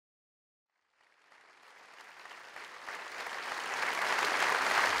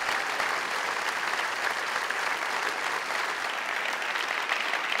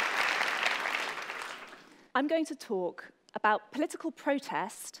I'm going to talk about political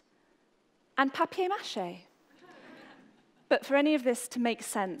protest and papier-mâché. But for any of this to make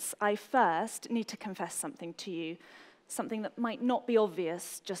sense, I first need to confess something to you, something that might not be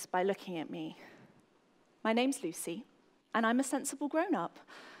obvious just by looking at me. My name's Lucy, and I'm a sensible grown-up.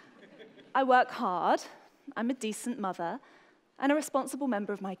 I work hard, I'm a decent mother, and a responsible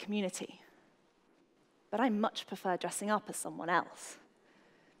member of my community. But I much prefer dressing up as someone else.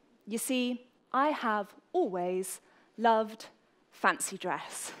 You see, I have always loved fancy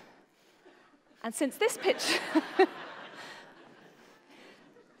dress. And since this picture...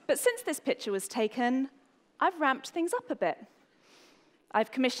 But since this picture was taken, I've ramped things up a bit.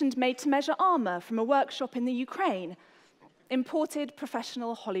 I've commissioned made-to-measure armor from a workshop in the Ukraine, imported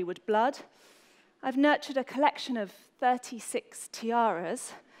professional Hollywood blood. I've nurtured a collection of 36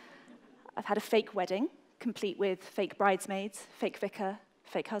 tiaras. I've had a fake wedding, complete with fake bridesmaids, fake vicar,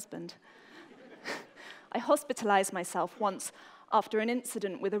 fake husband. I hospitalized myself once after an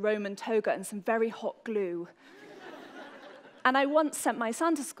incident with a Roman toga and some very hot glue. And I once sent my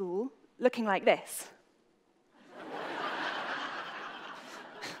son to school looking like this.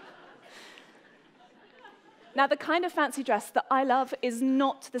 Now, the kind of fancy dress that I love is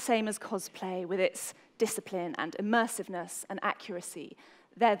not the same as cosplay with its discipline and immersiveness and accuracy.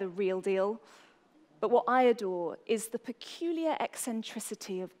 They're the real deal. But what I adore is the peculiar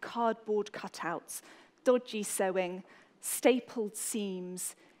eccentricity of cardboard cutouts, dodgy sewing, stapled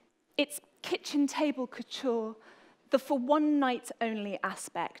seams. It's kitchen table couture, the for one night only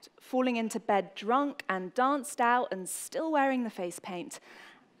aspect, falling into bed drunk and danced out and still wearing the face paint.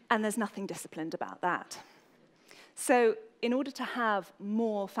 And there's nothing disciplined about that. So in order to have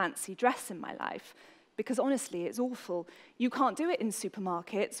more fancy dress in my life, because honestly, it's awful, you can't do it in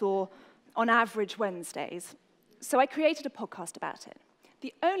supermarkets or on average Wednesdays. So I created a podcast about it,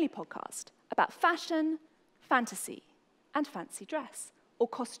 the only podcast about fashion, fantasy, and fancy dress, or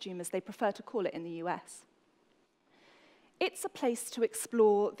costume as they prefer to call it in the US. It's a place to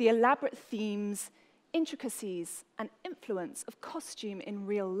explore the elaborate themes, intricacies, and influence of costume in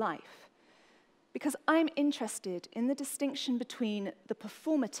real life, because I'm interested in the distinction between the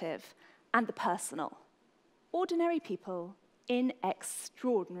performative and the personal. Ordinary people in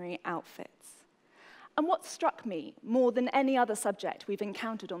extraordinary outfits. And what struck me more than any other subject we've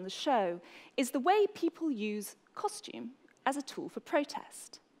encountered on the show is the way people use costume as a tool for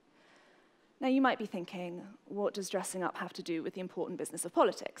protest. Now, you might be thinking, what does dressing up have to do with the important business of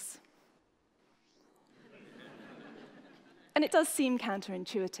politics? And it does seem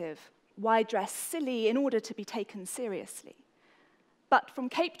counterintuitive. Why dress silly in order to be taken seriously? But from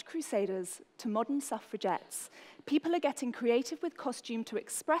caped crusaders to modern suffragettes, people are getting creative with costume to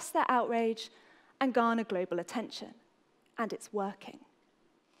express their outrage and garner global attention. And it's working.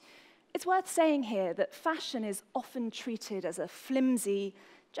 It's worth saying here that fashion is often treated as a flimsy,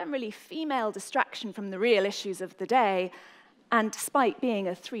 generally female distraction from the real issues of the day, and despite being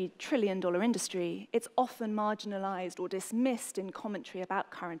a $3 trillion industry, it's often marginalized or dismissed in commentary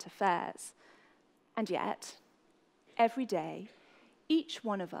about current affairs. And yet, every day, each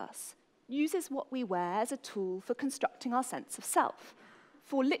one of us uses what we wear as a tool for constructing our sense of self,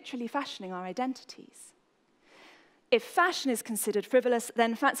 for literally fashioning our identities. If fashion is considered frivolous,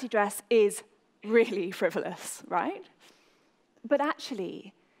 then fancy dress is really frivolous, right? But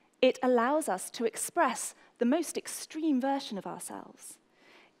actually, it allows us to express the most extreme version of ourselves.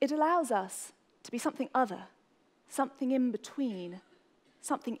 It allows us to be something other, something in between,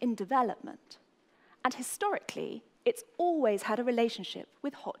 something in development. And historically, it's always had a relationship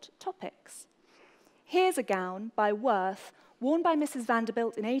with hot topics. Here's a gown by Worth, worn by Mrs.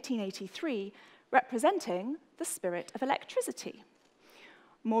 Vanderbilt in 1883, representing the spirit of electricity.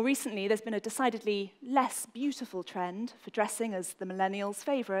 More recently, there's been a decidedly less beautiful trend for dressing as the millennials'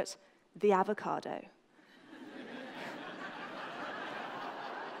 favorite, the avocado.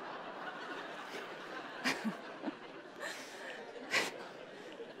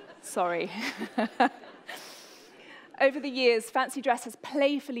 Sorry. Over the years, fancy dress has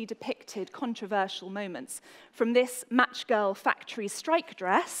playfully depicted controversial moments, from this match girl factory strike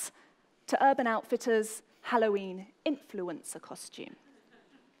dress to Urban Outfitters' Halloween influencer costume.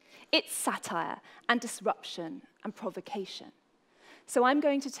 It's satire and disruption and provocation. So I'm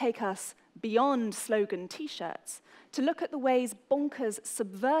going to take us beyond slogan t-shirts to look at the ways bonkers,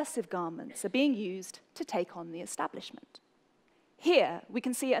 subversive garments are being used to take on the establishment. Here, we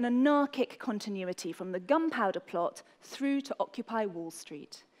can see an anarchic continuity from the gunpowder plot through to Occupy Wall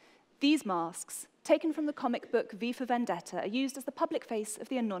Street. These masks, taken from the comic book V for Vendetta, are used as the public face of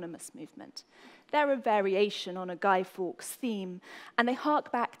the Anonymous movement. They're a variation on a Guy Fawkes theme, and they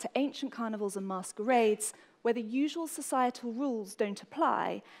hark back to ancient carnivals and masquerades where the usual societal rules don't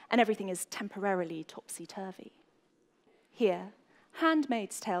apply and everything is temporarily topsy-turvy. Here,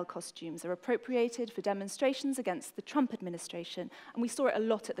 Handmaid's Tale costumes are appropriated for demonstrations against the Trump administration, and we saw it a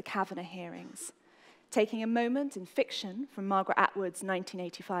lot at the Kavanaugh hearings. Taking a moment in fiction from Margaret Atwood's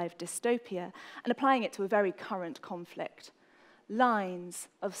 1985 dystopia and applying it to a very current conflict. Lines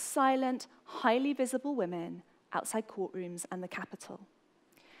of silent, highly visible women outside courtrooms and the Capitol.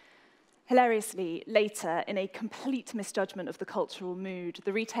 Hilariously, later, in a complete misjudgment of the cultural mood,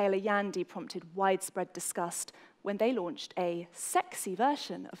 the retailer Yandy prompted widespread disgust when they launched a sexy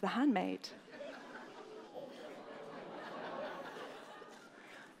version of The Handmaid.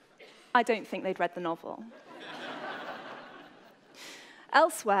 I don't think they'd read the novel.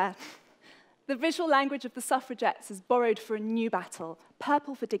 Elsewhere, the visual language of the suffragettes is borrowed for a new battle: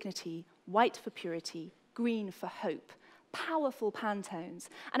 purple for dignity, white for purity, green for hope, powerful Pantones,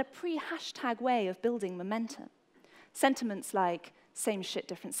 and a pre-hashtag way of building momentum. Sentiments like, same shit,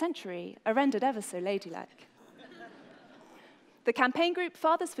 different century, are rendered ever so ladylike. The campaign group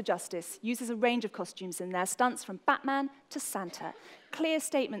Fathers for Justice uses a range of costumes in their stunts, from Batman to Santa, clear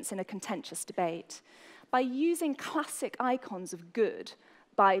statements in a contentious debate. By using classic icons of good,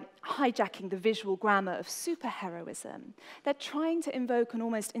 by hijacking the visual grammar of superheroism, they're trying to invoke an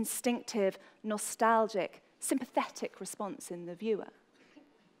almost instinctive, nostalgic, sympathetic response in the viewer.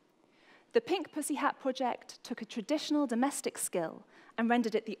 The Pink Pussy Hat Project took a traditional domestic skill and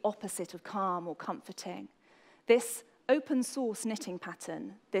rendered it the opposite of calm or comforting. This open-source knitting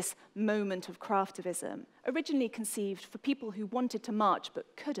pattern, this moment of craftivism, originally conceived for people who wanted to march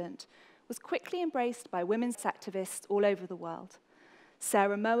but couldn't, was quickly embraced by women's activists all over the world.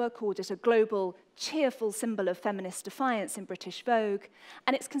 Sarah Mower called it a global, cheerful symbol of feminist defiance in British Vogue,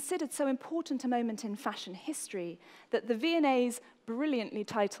 and it's considered so important a moment in fashion history that the V&A's brilliantly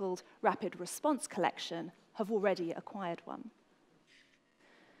titled Rapid Response Collection have already acquired one.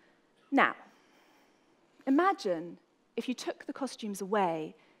 Now, imagine if you took the costumes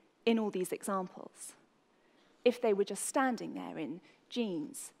away in all these examples, if they were just standing there in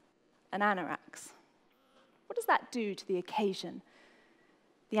jeans and anoraks. What does that do to the occasion,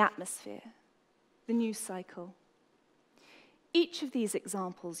 the atmosphere, the news cycle? Each of these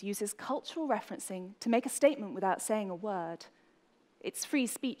examples uses cultural referencing to make a statement without saying a word. It's free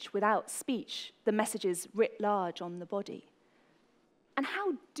speech without speech, the messages writ large on the body. And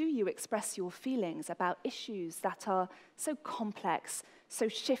how do you express your feelings about issues that are so complex, so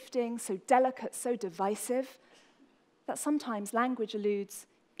shifting, so delicate, so divisive, that sometimes language eludes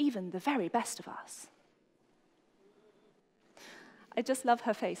even the very best of us? I just love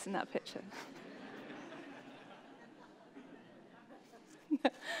her face in that picture.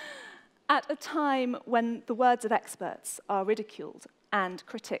 At a time when the words of experts are ridiculed and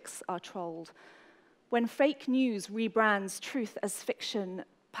critics are trolled, when fake news rebrands truth as fiction,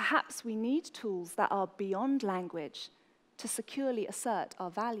 perhaps we need tools that are beyond language to securely assert our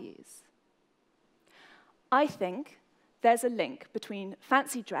values. I think there's a link between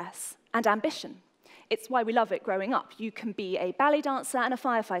fancy dress and ambition. It's why we love it growing up. You can be a ballet dancer and a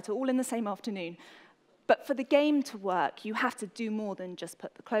firefighter all in the same afternoon. But for the game to work, you have to do more than just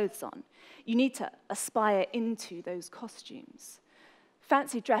put the clothes on. You need to aspire into those costumes.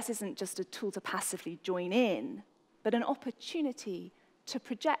 Fancy dress isn't just a tool to passively join in, but an opportunity to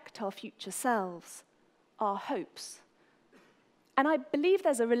project our future selves, our hopes. And I believe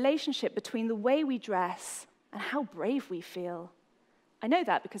there's a relationship between the way we dress and how brave we feel. I know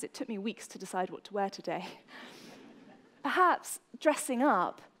that because it took me weeks to decide what to wear today. Perhaps dressing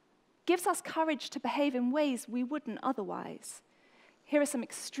up gives us courage to behave in ways we wouldn't otherwise. Here are some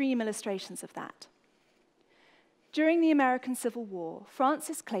extreme illustrations of that. During the American Civil War,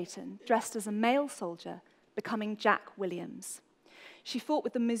 Lucy Clayton dressed as a male soldier, becoming Jack Williams. She fought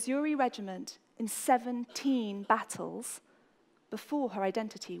with the Missouri Regiment in 17 battles before her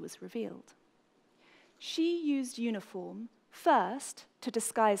identity was revealed. She used uniform, first, to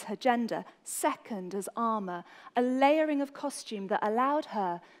disguise her gender, second, as armor, a layering of costume that allowed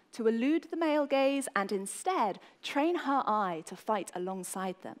her to elude the male gaze and instead train her eye to fight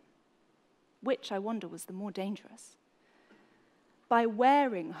alongside them. Which, I wonder, was the more dangerous. By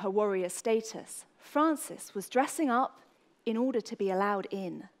wearing her warrior status, Frances was dressing up in order to be allowed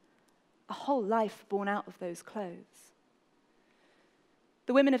in, a whole life born out of those clothes.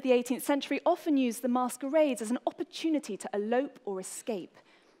 The women of the 18th century often used the masquerades as an opportunity to elope or escape.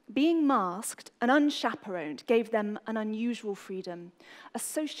 Being masked and unchaperoned gave them an unusual freedom, a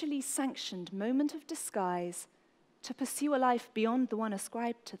socially sanctioned moment of disguise to pursue a life beyond the one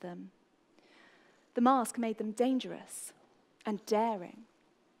ascribed to them. The mask made them dangerous and daring.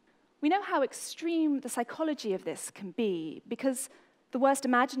 We know how extreme the psychology of this can be because the worst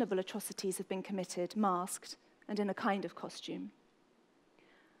imaginable atrocities have been committed, masked, and in a kind of costume.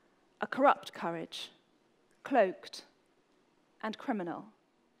 A corrupt courage, cloaked, and criminal.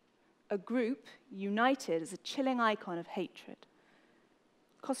 A group united as a chilling icon of hatred.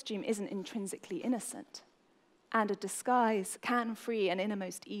 Costume isn't intrinsically innocent, and a disguise can free an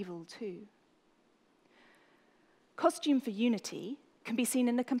innermost evil too. Costume for unity can be seen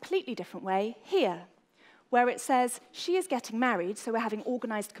in a completely different way here, where it says, she is getting married, so we're having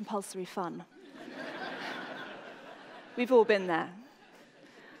organized compulsory fun. We've all been there.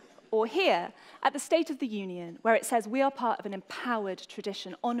 Or here, at the State of the Union, where it says we are part of an empowered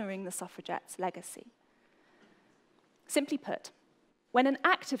tradition honoring the suffragettes' legacy. Simply put, when an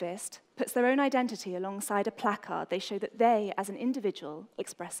activist puts their own identity alongside a placard, they show that they, as an individual,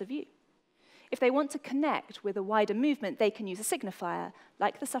 express a view. If they want to connect with a wider movement, they can use a signifier,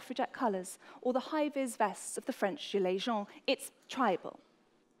 like the suffragette colours, or the high-vis vests of the French gilets jaunes. It's tribal.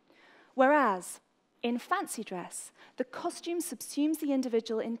 Whereas, in fancy dress, the costume subsumes the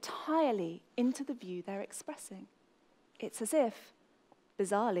individual entirely into the view they're expressing. It's as if,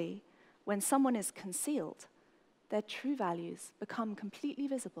 bizarrely, when someone is concealed, their true values become completely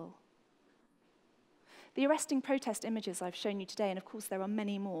visible. The arresting protest images I've shown you today, and of course there are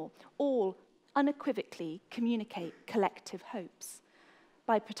many more, all unequivocally communicate collective hopes.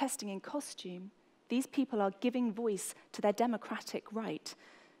 By protesting in costume, these people are giving voice to their democratic right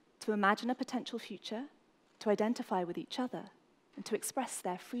to imagine a potential future, to identify with each other, and to express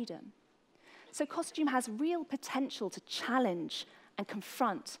their freedom. So costume has real potential to challenge and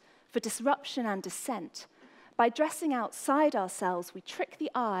confront, for disruption and dissent. By dressing outside ourselves, we trick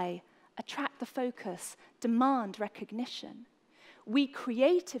the eye, attract the focus, demand recognition. We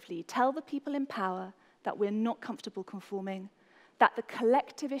creatively tell the people in power that we're not comfortable conforming, that the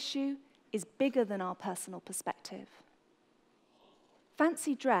collective issue is bigger than our personal perspective.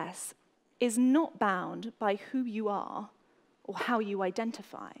 Fancy dress is not bound by who you are or how you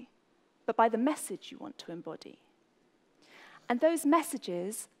identify, but by the message you want to embody. And those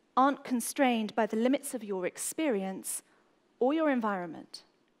messages aren't constrained by the limits of your experience or your environment,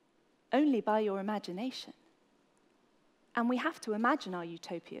 only by your imagination. And we have to imagine our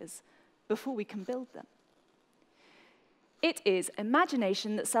utopias before we can build them. It is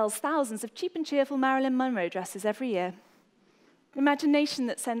imagination that sells thousands of cheap and cheerful Marilyn Monroe dresses every year. Imagination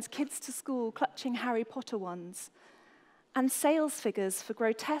that sends kids to school clutching Harry Potter wands. And sales figures for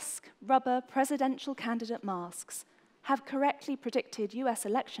grotesque rubber presidential candidate masks have correctly predicted US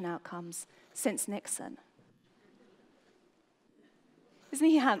election outcomes since Nixon. Isn't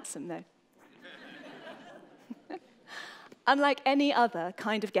he handsome, though? Unlike any other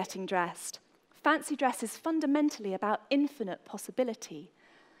kind of getting dressed, fancy dress is fundamentally about infinite possibility.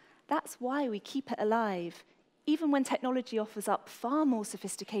 That's why we keep it alive, even when technology offers up far more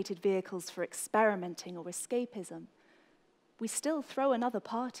sophisticated vehicles for experimenting or escapism. We still throw another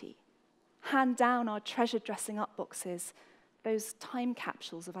party, hand down our treasured dressing up boxes, those time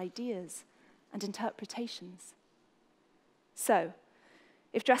capsules of ideas and interpretations. So,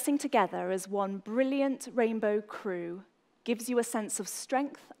 if dressing together as one brilliant rainbow crew gives you a sense of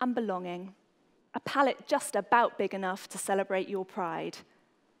strength and belonging, a palette just about big enough to celebrate your pride,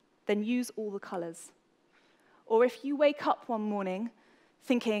 then use all the colors. Or if you wake up one morning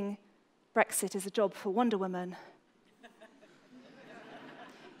thinking Brexit is a job for Wonder Woman,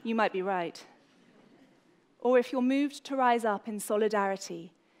 you might be right. Or if you're moved to rise up in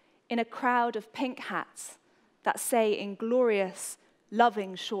solidarity in a crowd of pink hats that say in glorious,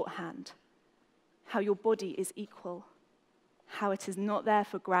 loving shorthand how your body is equal, how it is not there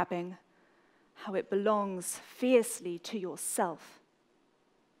for grabbing, how it belongs fiercely to yourself,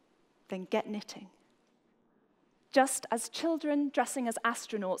 then get knitting. Just as children dressing as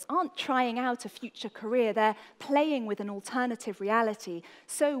astronauts aren't trying out a future career, they're playing with an alternative reality.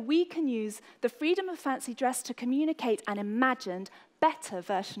 So we can use the freedom of fancy dress to communicate an imagined, better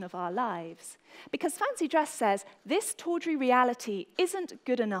version of our lives. Because fancy dress says, this tawdry reality isn't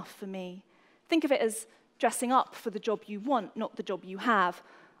good enough for me. Think of it as dressing up for the job you want, not the job you have,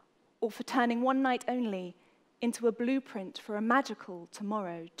 or for turning one night only into a blueprint for a magical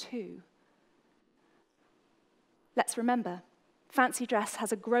tomorrow too. Let's remember, fancy dress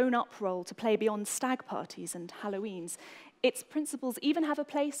has a grown-up role to play beyond stag parties and Halloweens. Its principles even have a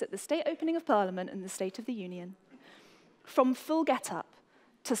place at the state opening of Parliament and the State of the Union. From full get-up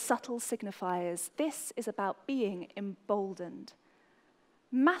to subtle signifiers, this is about being emboldened.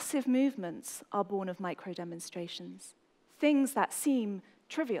 Massive movements are born of micro-demonstrations. Things that seem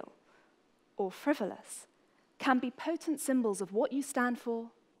trivial or frivolous can be potent symbols of what you stand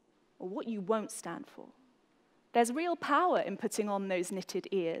for or what you won't stand for. There's real power in putting on those knitted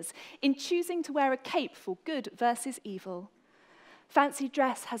ears, in choosing to wear a cape for good versus evil. Fancy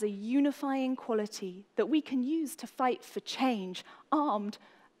dress has a unifying quality that we can use to fight for change, armed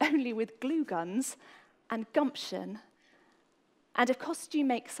only with glue guns and gumption. And if costume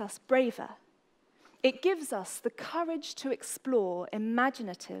makes us braver, it gives us the courage to explore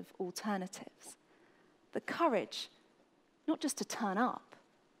imaginative alternatives. The courage not just to turn up,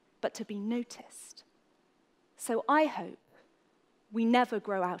 but to be noticed. So I hope we never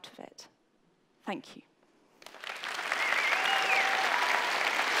grow out of it. Thank you.